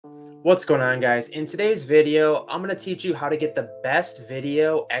What's going on, guys? In today's video, I'm going to teach you how to get the best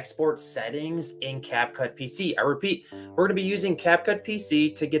video export settings in CapCut PC. I repeat, we're going to be using CapCut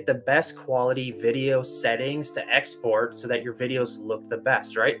PC to get the best quality video settings to export so that your videos look the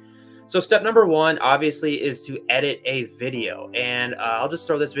best, right? So step number one, obviously, is to edit a video. And I'll just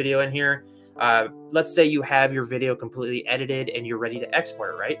throw this video in here. Let's say you have your video completely edited and you're ready to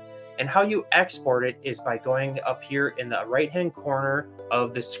export it, right? And how you export it is by going up here in the right-hand corner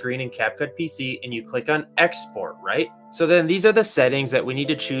of the screen in CapCut PC and you click on export, right? So then these are the settings that we need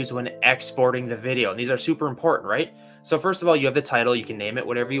to choose when exporting the video. And these are super important, right? So first of all, you have the title, you can name it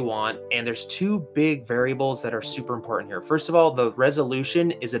whatever you want. And there's two big variables that are super important here. First of all, the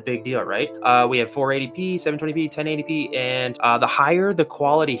resolution is a big deal, right? We have 480p, 720p, 1080p, and the higher the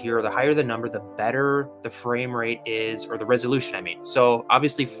quality here, the higher the number, the better the frame rate is, or the resolution, I mean. So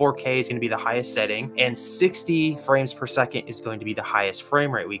obviously 4K is going to be the highest setting, and 60 frames per second is going to be the highest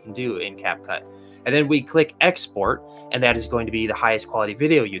frame rate we can do in CapCut. And then we click export, and that is going to be the highest quality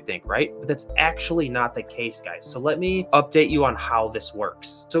video you'd think, right? But that's actually not the case, guys. So let me update you on how this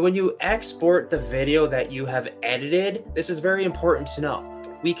works. So when you export the video that you have edited, this is very important to know.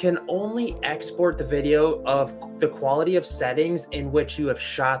 We can only export the video of the quality of settings in which you have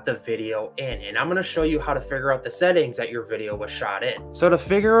shot the video in. And I'm going to show you how to figure out the settings that your video was shot in. So to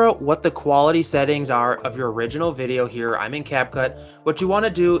figure out what the quality settings are of your original video here, I'm in CapCut. What you want to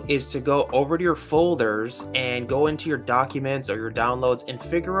do is to go over to your folders and go into your documents or your downloads and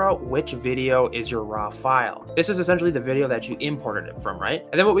figure out which video is your raw file. This is essentially the video that you imported it from, right?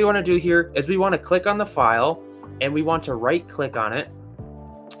 And then what we want to do here is we want to click on the file and we want to right click on it.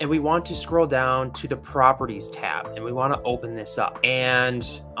 And we want to scroll down to the properties tab and we want to open this up. And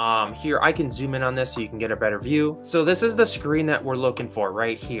here I can zoom in on this so you can get a better view. So this is the screen that we're looking for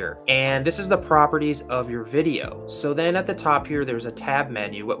right here. And this is the properties of your video. So then at the top here, there's a tab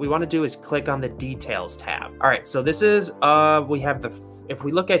menu. What we want to do is click on the details tab. All right, so this is, if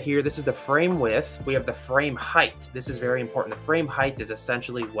we look at here, this is the frame width. We have the frame height. This is very important. The frame height is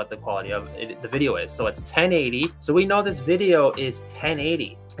essentially what the quality of the video is. So it's 1080. So we know this video is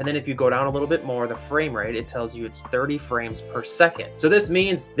 1080. And then if you go down a little bit more, the frame rate, it tells you it's 30 frames per second. So this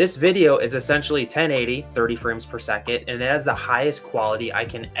means this video is essentially 1080, 30 frames per second, and it has the highest quality. I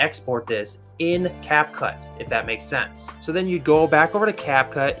can export this in CapCut, if that makes sense. So then you'd go back over to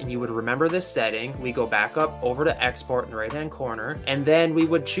CapCut and you would remember this setting. We go back up over to export in the right-hand corner, and then we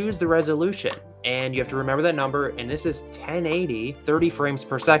would choose the resolution. And you have to remember that number, and this is 1080, 30 frames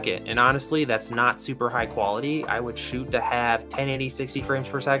per second. And honestly, that's not super high quality. I would shoot to have 1080, 60 frames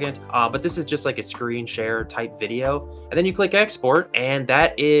per second, but this is just like a screen share type video. And then you click export, and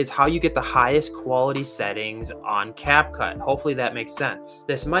that is how you get the highest quality settings on CapCut. Hopefully that makes sense.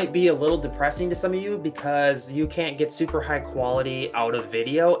 This might be a little depressing to some of you because you can't get super high quality out of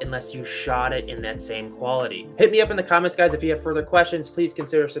video unless you shot it in that same quality. Hit me up in the comments, guys. If you have further questions, please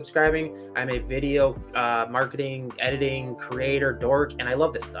consider subscribing. I'm a video marketing, editing, creator, dork, and I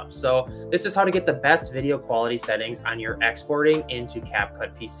love this stuff. So this is how to get the best video quality settings on your exporting into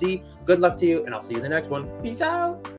CapCut PC. Good luck to you, and I'll see you in the next one. Peace out.